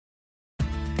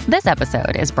This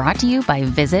episode is brought to you by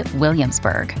Visit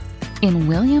Williamsburg. In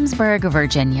Williamsburg,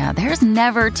 Virginia, there's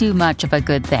never too much of a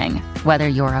good thing. Whether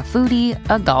you're a foodie,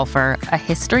 a golfer, a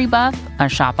history buff, a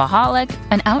shopaholic,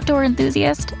 an outdoor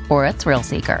enthusiast, or a thrill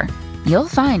seeker, you'll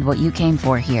find what you came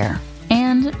for here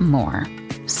and more.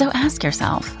 So ask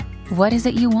yourself, what is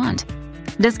it you want?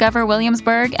 Discover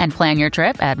Williamsburg and plan your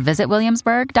trip at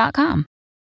visitwilliamsburg.com.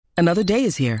 Another day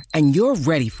is here, and you're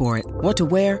ready for it. What to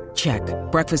wear? Check.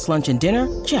 Breakfast, lunch, and dinner?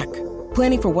 Check.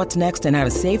 Planning for what's next and how to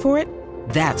save for it?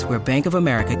 That's where Bank of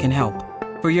America can help.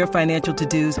 For your financial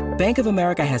to-dos, Bank of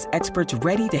America has experts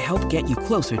ready to help get you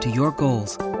closer to your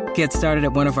goals. Get started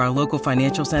at one of our local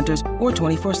financial centers or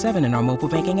 24/7 in our mobile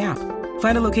banking app.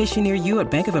 Find a location near you at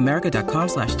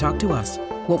bankofamerica.com/talktous.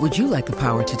 What would you like the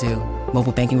power to do?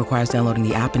 Mobile banking requires downloading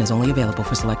the app and is only available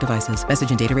for select devices. Message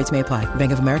and data rates may apply.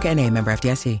 Bank of America N.A., member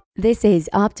FDIC. This is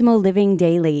Optimal Living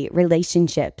Daily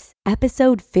Relationships,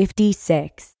 episode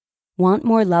 56. Want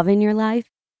more love in your life?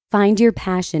 Find your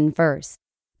passion first,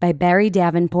 by Barry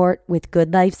Davenport with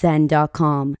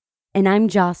GoodLifeZen.com. And I'm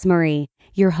Joss Marie,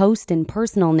 your host and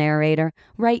personal narrator,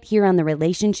 right here on the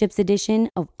Relationships edition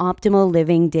of Optimal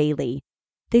Living Daily.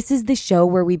 This is the show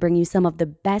where we bring you some of the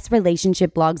best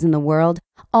relationship blogs in the world,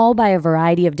 all by a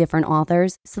variety of different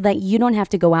authors, so that you don't have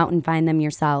to go out and find them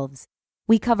yourselves.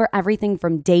 We cover everything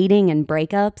from dating and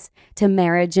breakups to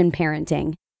marriage and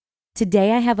parenting.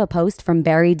 Today I have a post from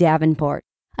Barry Davenport,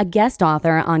 a guest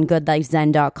author on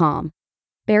GoodLifeZen.com.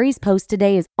 Barry's post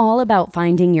today is all about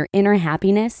finding your inner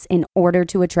happiness in order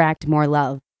to attract more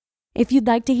love. If you'd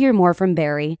like to hear more from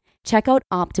Barry, check out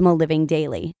Optimal Living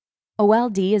Daily.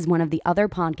 OLD is one of the other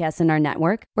podcasts in our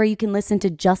network where you can listen to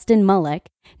Justin Mullick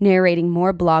narrating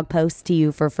more blog posts to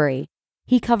you for free.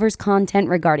 He covers content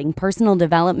regarding personal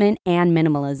development and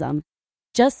minimalism.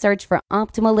 Just search for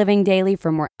Optimal Living Daily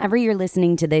from wherever you're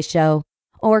listening to this show,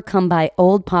 or come by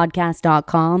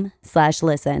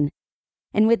oldpodcast.com/listen.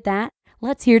 And with that,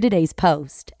 let's hear today's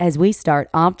post as we start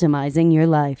optimizing your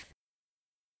life.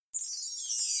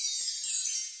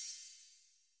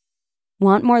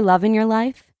 Want more love in your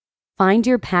life? Find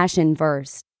your passion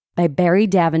first, by Barry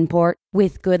Davenport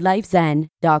with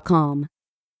GoodLifeZen.com.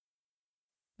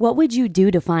 What would you do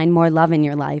to find more love in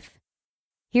your life?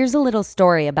 Here's a little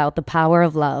story about the power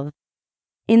of love.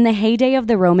 In the heyday of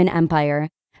the Roman Empire,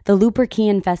 the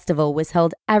Lupercian Festival was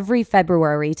held every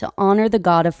February to honor the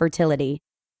god of fertility.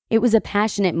 It was a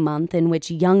passionate month in which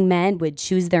young men would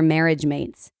choose their marriage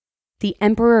mates. The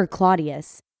Emperor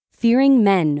Claudius, fearing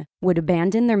men would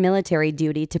abandon their military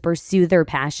duty to pursue their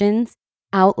passions,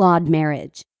 outlawed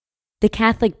marriage. The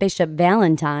Catholic Bishop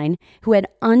Valentine, who had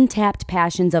untapped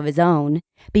passions of his own,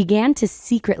 began to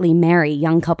secretly marry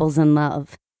young couples in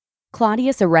love.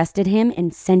 Claudius arrested him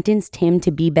and sentenced him to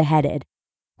be beheaded.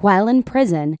 While in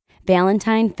prison,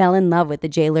 Valentine fell in love with the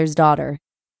jailer's daughter.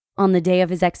 On the day of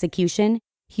his execution,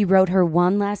 he wrote her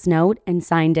one last note and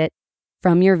signed it,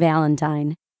 "From your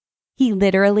Valentine." He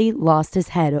literally lost his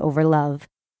head over love.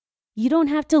 You don't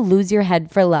have to lose your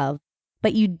head for love,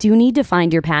 but you do need to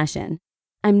find your passion.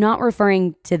 I'm not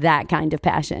referring to that kind of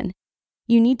passion.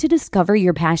 You need to discover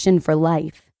your passion for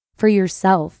life, for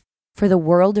yourself, for the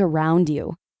world around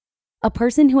you. A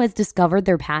person who has discovered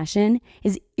their passion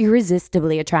is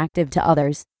irresistibly attractive to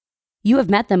others. You have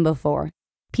met them before.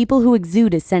 People who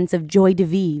exude a sense of joie de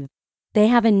vivre. They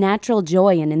have a natural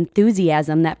joy and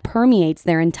enthusiasm that permeates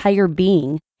their entire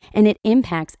being, and it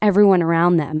impacts everyone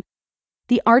around them.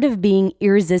 The art of being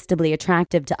irresistibly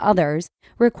attractive to others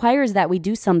requires that we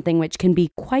do something which can be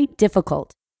quite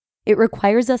difficult. It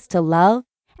requires us to love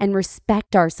and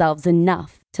respect ourselves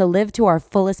enough to live to our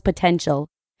fullest potential,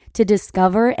 to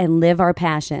discover and live our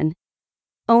passion.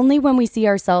 Only when we see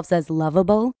ourselves as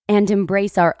lovable and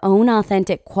embrace our own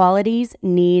authentic qualities,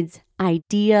 needs,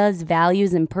 ideas,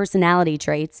 values, and personality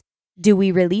traits do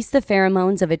we release the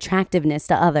pheromones of attractiveness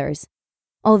to others.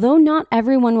 Although not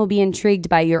everyone will be intrigued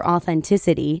by your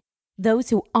authenticity,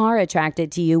 those who are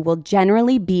attracted to you will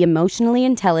generally be emotionally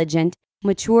intelligent,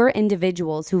 mature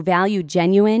individuals who value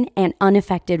genuine and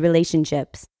unaffected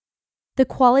relationships. The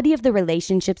quality of the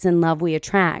relationships and love we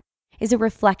attract is a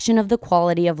reflection of the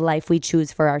quality of life we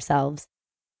choose for ourselves.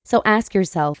 So ask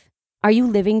yourself, are you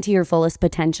living to your fullest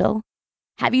potential?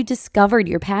 Have you discovered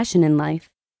your passion in life?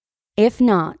 If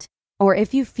not, or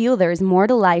if you feel there is more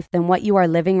to life than what you are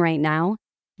living right now,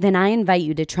 then I invite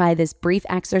you to try this brief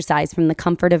exercise from the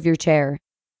comfort of your chair.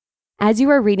 As you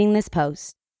are reading this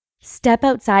post, step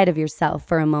outside of yourself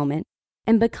for a moment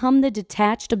and become the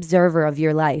detached observer of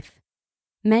your life.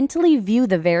 Mentally view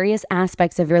the various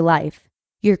aspects of your life,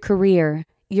 your career,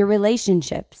 your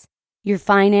relationships, your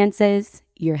finances,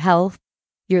 your health,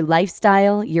 your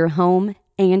lifestyle, your home,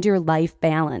 and your life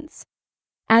balance.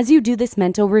 As you do this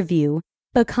mental review,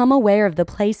 become aware of the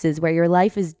places where your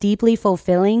life is deeply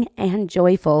fulfilling and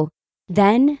joyful.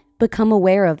 Then, become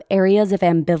aware of areas of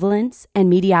ambivalence and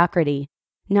mediocrity,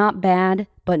 not bad,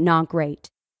 but not great.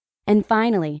 And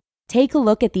finally, take a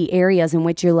look at the areas in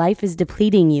which your life is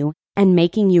depleting you and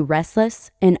making you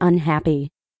restless and unhappy.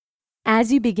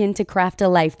 As you begin to craft a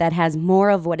life that has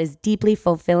more of what is deeply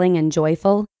fulfilling and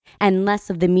joyful, and less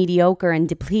of the mediocre and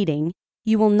depleting,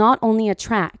 you will not only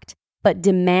attract, but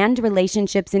demand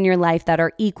relationships in your life that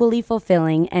are equally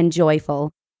fulfilling and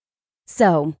joyful.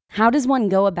 So, how does one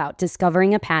go about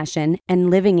discovering a passion and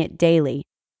living it daily?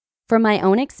 From my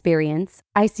own experience,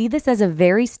 I see this as a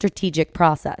very strategic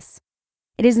process.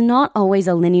 It is not always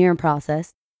a linear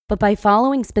process, but by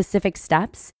following specific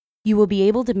steps, you will be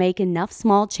able to make enough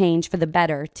small change for the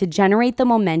better to generate the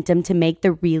momentum to make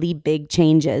the really big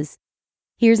changes.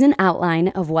 Here's an outline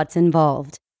of what's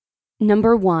involved.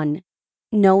 Number 1,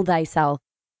 know thyself.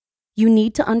 You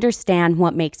need to understand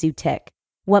what makes you tick,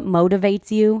 what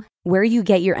motivates you, where you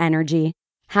get your energy,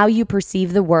 how you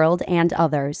perceive the world and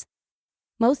others.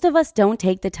 Most of us don't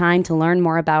take the time to learn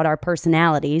more about our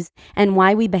personalities and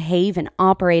why we behave and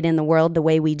operate in the world the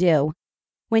way we do.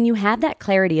 When you have that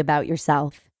clarity about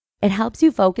yourself, it helps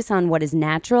you focus on what is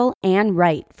natural and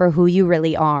right for who you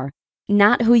really are,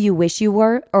 not who you wish you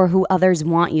were or who others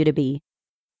want you to be.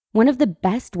 One of the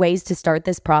best ways to start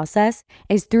this process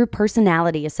is through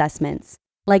personality assessments,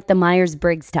 like the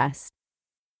Myers-Briggs test.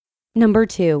 Number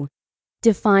 2,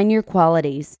 define your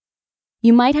qualities.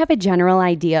 You might have a general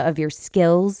idea of your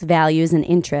skills, values, and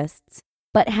interests,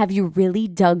 but have you really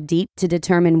dug deep to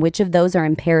determine which of those are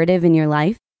imperative in your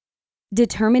life?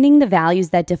 Determining the values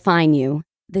that define you,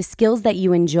 the skills that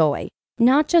you enjoy,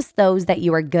 not just those that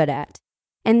you are good at,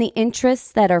 and the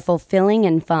interests that are fulfilling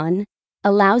and fun,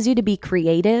 allows you to be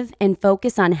creative and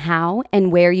focus on how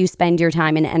and where you spend your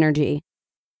time and energy.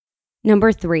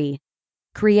 Number 3,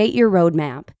 create your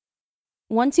roadmap.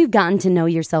 Once you've gotten to know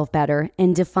yourself better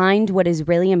and defined what is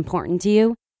really important to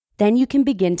you, then you can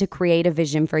begin to create a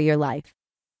vision for your life.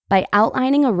 By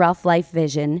outlining a rough life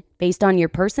vision based on your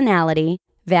personality,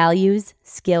 values,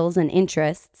 skills, and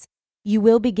interests, you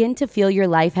will begin to feel your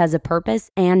life has a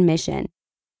purpose and mission.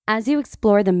 As you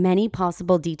explore the many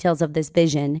possible details of this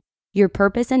vision, your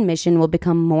purpose and mission will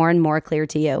become more and more clear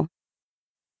to you.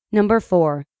 Number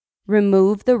 4,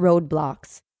 remove the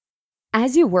roadblocks.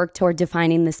 As you work toward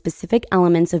defining the specific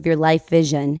elements of your life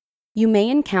vision, you may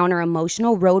encounter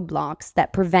emotional roadblocks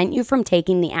that prevent you from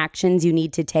taking the actions you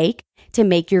need to take to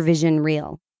make your vision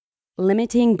real.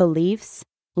 Limiting beliefs,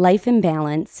 life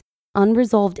imbalance,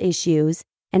 unresolved issues,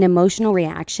 and emotional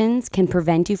reactions can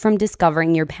prevent you from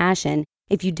discovering your passion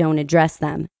if you don't address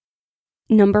them.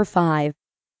 Number 5,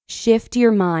 shift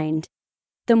your mind.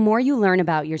 The more you learn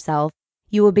about yourself,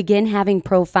 you will begin having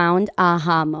profound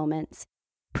aha moments.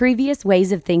 Previous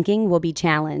ways of thinking will be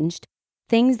challenged.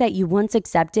 Things that you once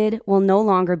accepted will no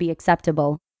longer be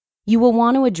acceptable. You will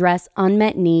want to address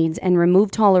unmet needs and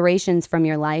remove tolerations from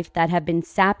your life that have been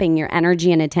sapping your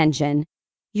energy and attention.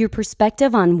 Your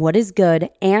perspective on what is good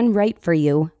and right for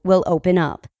you will open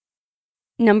up.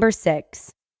 Number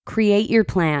 6, create your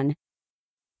plan.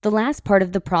 The last part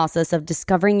of the process of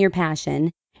discovering your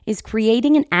passion is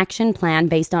creating an action plan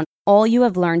based on all you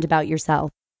have learned about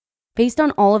yourself. Based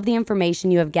on all of the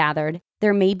information you have gathered,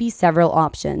 there may be several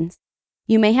options.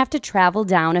 You may have to travel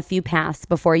down a few paths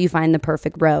before you find the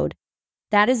perfect road.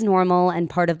 That is normal and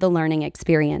part of the learning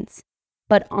experience.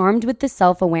 But armed with the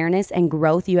self-awareness and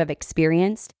growth you have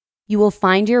experienced, you will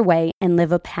find your way and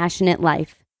live a passionate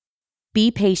life.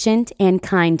 Be patient and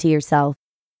kind to yourself.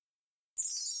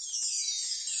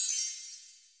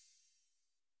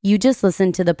 You just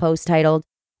listened to the post titled,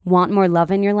 "Want More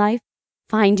Love in Your Life?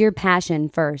 Find Your Passion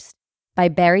First," by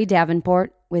Barry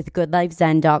Davenport with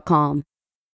GoodLifeZen.com.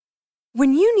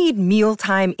 When you need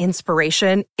mealtime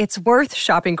inspiration, it's worth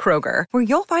shopping Kroger, where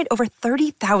you'll find over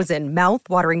 30,000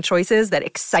 mouth-watering choices that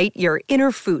excite your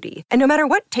inner foodie. And no matter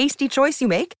what tasty choice you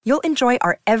make, you'll enjoy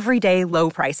our everyday low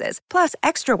prices, plus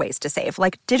extra ways to save,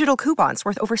 like digital coupons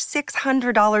worth over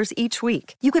 $600 each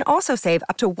week. You can also save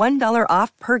up to $1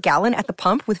 off per gallon at the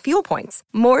pump with fuel points.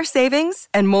 More savings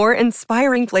and more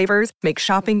inspiring flavors make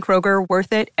shopping Kroger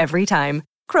worth it every time.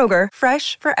 Kroger,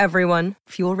 fresh for everyone.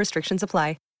 Fuel restrictions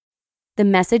apply. The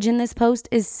message in this post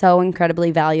is so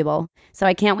incredibly valuable, so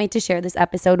I can't wait to share this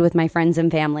episode with my friends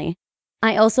and family.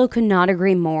 I also could not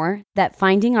agree more that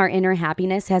finding our inner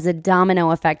happiness has a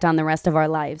domino effect on the rest of our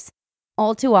lives.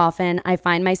 All too often, I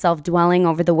find myself dwelling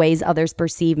over the ways others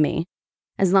perceive me.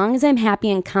 As long as I'm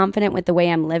happy and confident with the way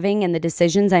I'm living and the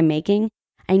decisions I'm making,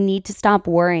 I need to stop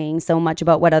worrying so much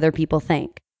about what other people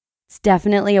think. It's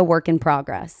definitely a work in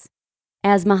progress.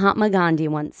 As Mahatma Gandhi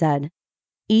once said,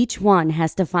 each one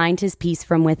has to find his peace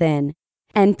from within,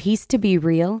 and peace to be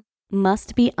real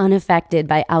must be unaffected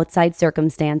by outside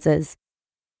circumstances.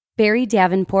 Barry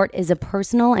Davenport is a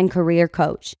personal and career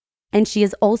coach, and she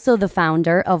is also the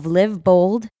founder of Live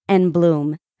Bold and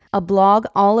Bloom, a blog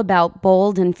all about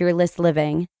bold and fearless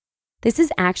living. This is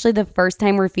actually the first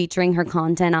time we're featuring her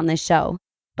content on this show,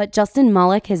 but Justin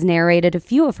Malik has narrated a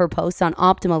few of her posts on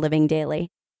Optimal Living Daily.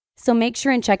 So make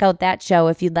sure and check out that show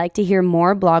if you'd like to hear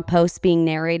more blog posts being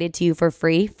narrated to you for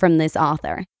free from this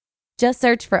author. Just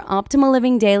search for Optimal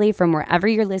Living Daily from wherever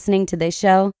you're listening to this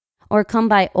show, or come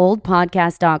by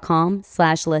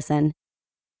oldpodcast.com/listen.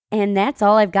 And that's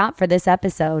all I've got for this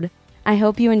episode. I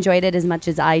hope you enjoyed it as much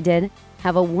as I did.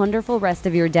 Have a wonderful rest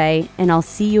of your day, and I'll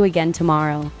see you again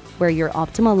tomorrow, where your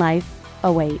optimal life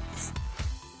awaits.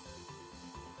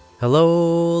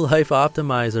 Hello, Life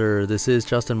Optimizer. This is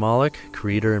Justin Malik,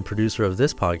 creator and producer of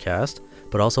this podcast,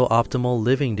 but also Optimal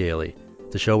Living Daily,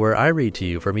 the show where I read to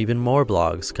you from even more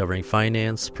blogs covering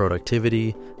finance,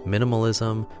 productivity,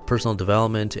 minimalism, personal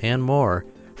development, and more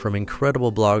from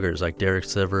incredible bloggers like Derek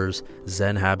Sivers,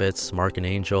 Zen Habits, Mark and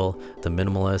Angel, The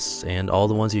Minimalists, and all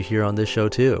the ones you hear on this show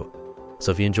too.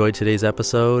 So if you enjoyed today's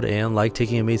episode and like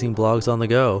taking amazing blogs on the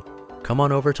go, come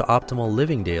on over to Optimal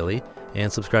Living Daily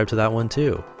and subscribe to that one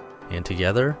too. And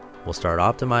together, we'll start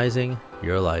optimizing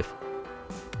your life.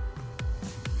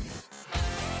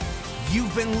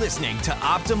 You've been listening to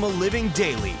Optimal Living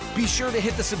Daily. Be sure to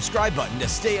hit the subscribe button to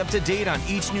stay up to date on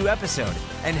each new episode,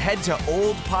 and head to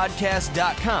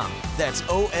oldpodcast.com. That's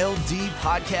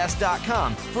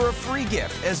OLDpodcast.com for a free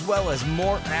gift, as well as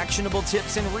more actionable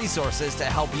tips and resources to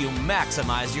help you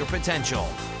maximize your potential.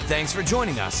 Thanks for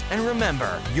joining us, and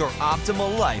remember, your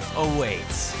optimal life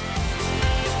awaits.